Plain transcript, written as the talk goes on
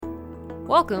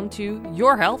Welcome to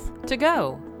Your Health to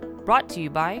Go, brought to you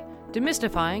by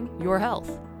Demystifying Your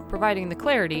Health, providing the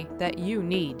clarity that you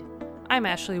need. I'm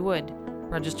Ashley Wood,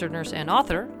 registered nurse and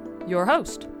author, your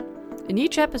host. In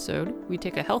each episode, we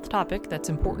take a health topic that's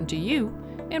important to you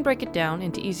and break it down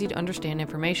into easy-to-understand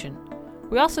information.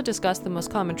 We also discuss the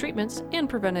most common treatments and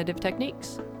preventative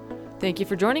techniques. Thank you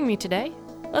for joining me today.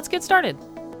 Let's get started.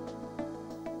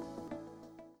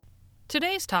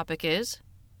 Today's topic is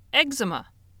eczema.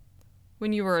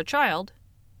 When you were a child,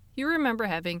 you remember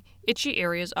having itchy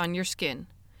areas on your skin,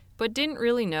 but didn't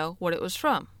really know what it was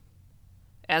from.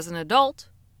 As an adult,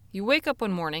 you wake up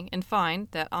one morning and find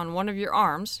that on one of your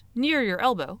arms, near your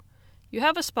elbow, you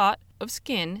have a spot of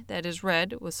skin that is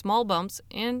red with small bumps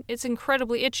and it's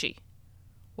incredibly itchy.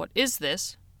 What is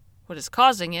this? What is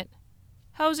causing it?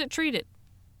 How is it treated?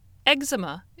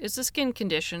 Eczema is a skin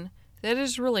condition that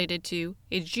is related to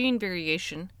a gene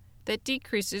variation that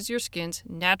decreases your skin's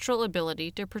natural ability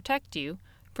to protect you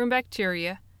from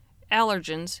bacteria,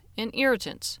 allergens, and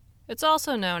irritants. It's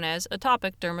also known as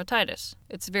atopic dermatitis.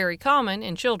 It's very common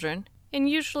in children and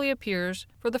usually appears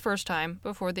for the first time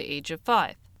before the age of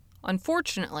 5.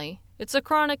 Unfortunately, it's a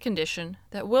chronic condition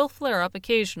that will flare up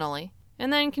occasionally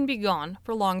and then can be gone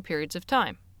for long periods of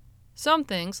time. Some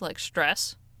things like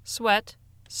stress, sweat,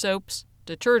 soaps,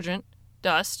 detergent,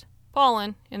 dust,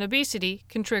 pollen, and obesity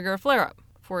can trigger a flare-up.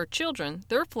 For children,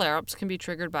 their flare-ups can be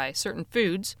triggered by certain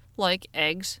foods like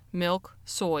eggs, milk,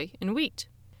 soy, and wheat.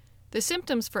 The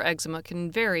symptoms for eczema can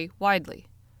vary widely,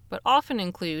 but often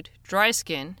include dry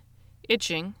skin,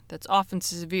 itching that's often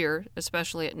severe,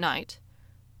 especially at night,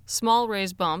 small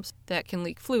raised bumps that can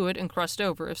leak fluid and crust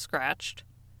over if scratched,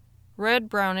 red,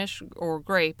 brownish, or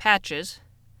gray patches,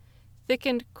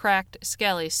 thickened, cracked,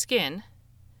 scaly skin,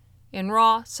 and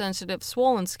raw, sensitive,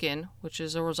 swollen skin, which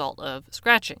is a result of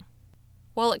scratching.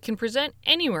 While it can present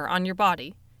anywhere on your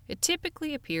body, it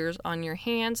typically appears on your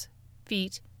hands,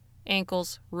 feet,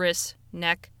 ankles, wrists,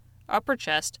 neck, upper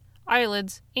chest,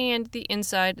 eyelids, and the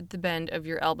inside of the bend of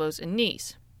your elbows and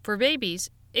knees. For babies,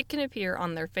 it can appear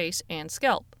on their face and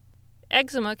scalp.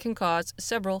 Eczema can cause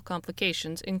several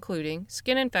complications, including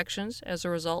skin infections as a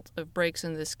result of breaks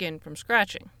in the skin from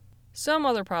scratching. Some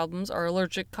other problems are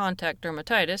allergic contact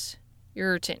dermatitis,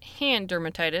 irritant hand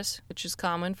dermatitis, which is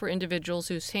common for individuals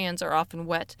whose hands are often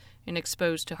wet and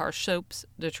exposed to harsh soaps,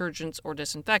 detergents, or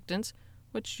disinfectants,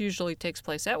 which usually takes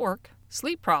place at work,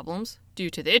 sleep problems due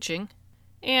to the itching,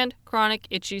 and chronic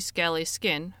itchy scaly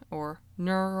skin, or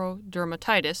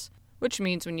neurodermatitis, which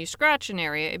means when you scratch an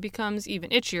area it becomes even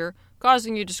itchier,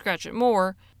 causing you to scratch it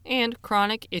more, and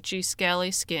chronic itchy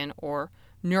scaly skin, or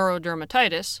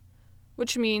neurodermatitis,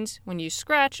 which means when you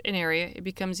scratch an area, it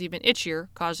becomes even itchier,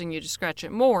 causing you to scratch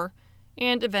it more,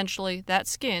 and eventually that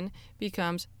skin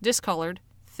becomes discolored,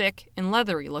 thick, and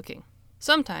leathery looking.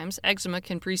 Sometimes eczema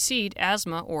can precede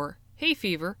asthma or hay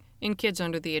fever in kids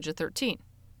under the age of 13.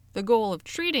 The goal of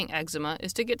treating eczema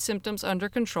is to get symptoms under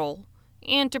control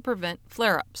and to prevent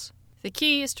flare-ups. The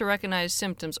key is to recognize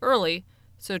symptoms early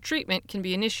so treatment can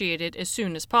be initiated as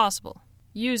soon as possible.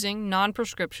 Using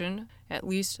non-prescription, at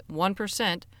least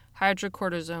 1%,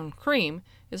 hydrocortisone cream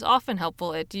is often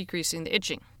helpful at decreasing the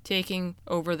itching. Taking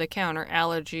over-the-counter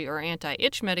allergy or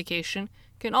anti-itch medication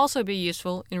can also be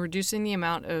useful in reducing the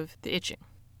amount of the itching.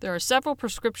 There are several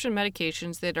prescription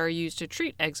medications that are used to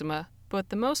treat eczema, but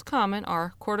the most common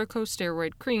are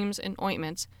corticosteroid creams and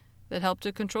ointments that help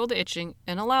to control the itching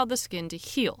and allow the skin to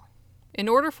heal. In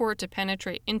order for it to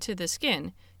penetrate into the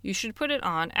skin, you should put it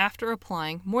on after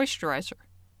applying moisturizer.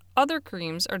 Other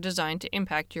creams are designed to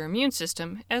impact your immune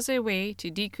system as a way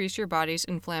to decrease your body's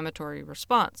inflammatory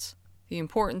response. The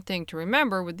important thing to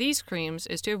remember with these creams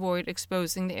is to avoid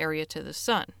exposing the area to the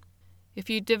sun. If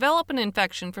you develop an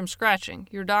infection from scratching,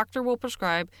 your doctor will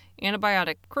prescribe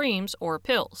antibiotic creams or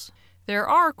pills. There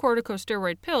are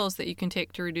corticosteroid pills that you can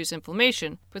take to reduce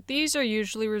inflammation, but these are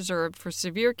usually reserved for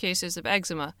severe cases of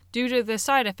eczema due to the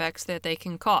side effects that they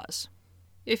can cause.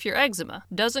 If your eczema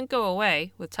doesn't go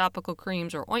away with topical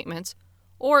creams or ointments,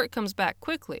 or it comes back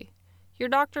quickly, your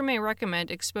doctor may recommend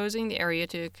exposing the area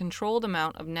to a controlled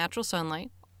amount of natural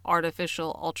sunlight,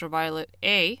 artificial ultraviolet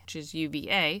A, which is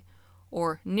UVA,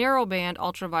 or narrowband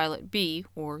ultraviolet B,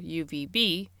 or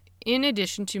UVB, in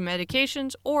addition to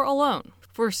medications or alone.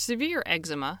 For severe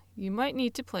eczema, you might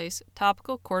need to place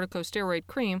topical corticosteroid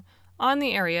cream on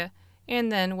the area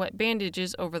and then wet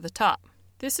bandages over the top.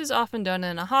 This is often done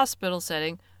in a hospital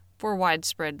setting for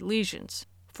widespread lesions.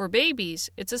 For babies,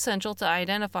 it's essential to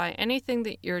identify anything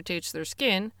that irritates their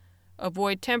skin,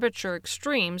 avoid temperature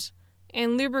extremes,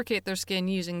 and lubricate their skin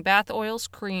using bath oils,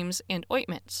 creams, and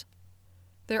ointments.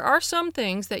 There are some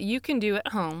things that you can do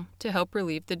at home to help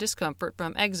relieve the discomfort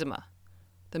from eczema.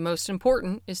 The most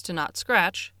important is to not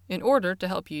scratch. In order to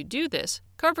help you do this,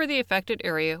 cover the affected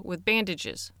area with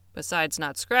bandages. Besides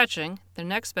not scratching, the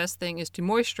next best thing is to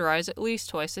moisturize at least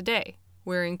twice a day.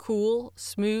 Wearing cool,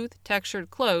 smooth, textured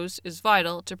clothes is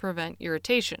vital to prevent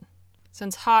irritation.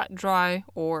 Since hot, dry,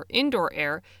 or indoor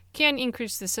air can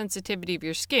increase the sensitivity of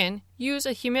your skin, use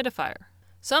a humidifier.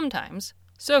 Sometimes,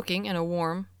 soaking in a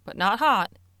warm, but not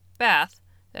hot, bath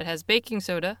that has baking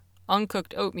soda,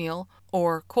 uncooked oatmeal,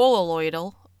 or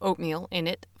colloidal oatmeal in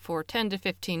it for 10 to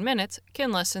 15 minutes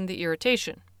can lessen the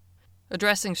irritation.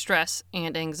 Addressing stress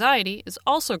and anxiety is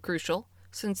also crucial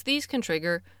since these can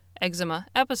trigger eczema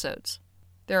episodes.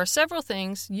 There are several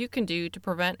things you can do to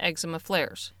prevent eczema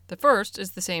flares. The first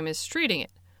is the same as treating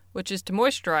it, which is to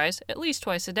moisturize at least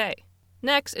twice a day.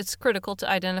 Next, it's critical to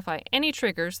identify any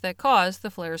triggers that cause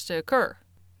the flares to occur.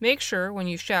 Make sure when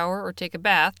you shower or take a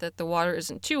bath that the water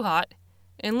isn't too hot,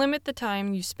 and limit the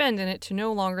time you spend in it to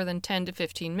no longer than 10 to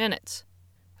 15 minutes.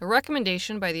 A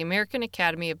recommendation by the American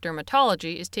Academy of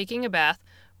Dermatology is taking a bath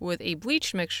with a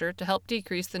bleach mixture to help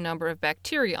decrease the number of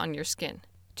bacteria on your skin.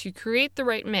 To create the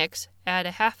right mix, add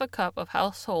a half a cup of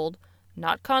household,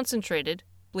 not concentrated,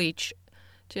 bleach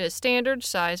to a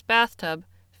standard-sized bathtub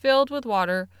filled with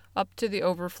water up to the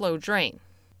overflow drain.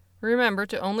 Remember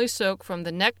to only soak from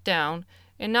the neck down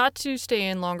and not to stay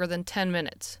in longer than 10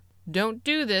 minutes. Don't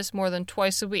do this more than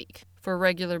twice a week. For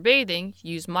regular bathing,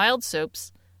 use mild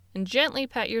soaps and gently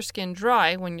pat your skin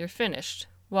dry when you're finished.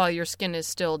 While your skin is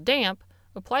still damp,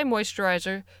 apply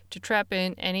moisturizer to trap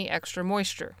in any extra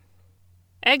moisture.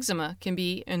 Eczema can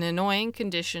be an annoying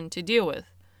condition to deal with,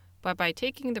 but by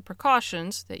taking the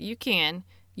precautions that you can,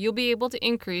 you'll be able to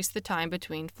increase the time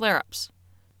between flare-ups.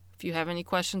 If you have any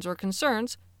questions or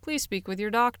concerns, please speak with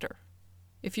your doctor.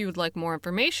 If you would like more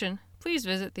information, please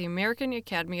visit the American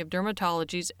Academy of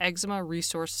Dermatology's Eczema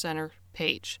Resource Center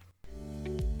page.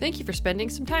 Thank you for spending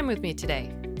some time with me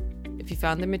today. If you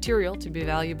found the material to be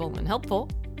valuable and helpful,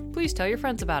 please tell your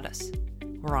friends about us.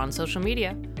 We're on social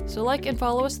media, so like and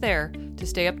follow us there to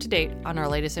stay up to date on our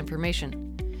latest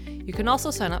information. You can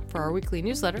also sign up for our weekly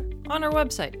newsletter on our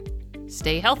website.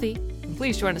 Stay healthy, and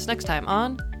please join us next time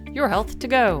on Your Health to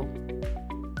Go.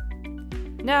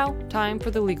 Now, time for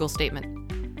the legal statement.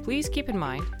 Please keep in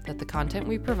mind that the content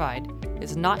we provide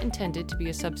is not intended to be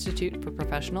a substitute for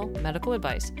professional medical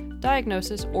advice,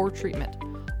 diagnosis, or treatment.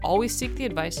 Always seek the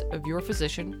advice of your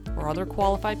physician or other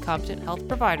qualified competent health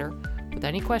provider with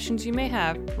any questions you may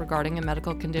have regarding a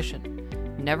medical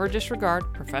condition. Never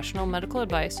disregard professional medical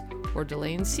advice or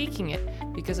delay in seeking it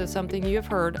because of something you have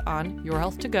heard on Your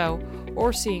Health to Go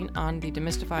or seen on the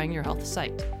Demystifying Your Health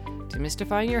site.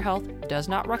 Demystifying Your Health does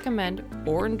not recommend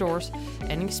or endorse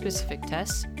any specific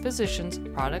tests, physicians,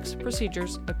 products,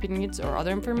 procedures, opinions, or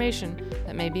other information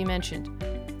that may be mentioned.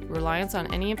 Reliance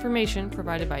on any information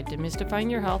provided by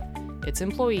Demystifying Your Health, its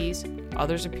employees,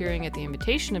 others appearing at the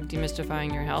invitation of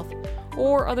Demystifying Your Health,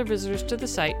 or other visitors to the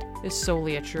site is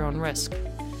solely at your own risk.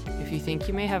 If you think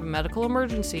you may have a medical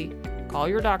emergency, call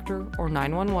your doctor or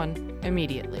 911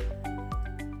 immediately.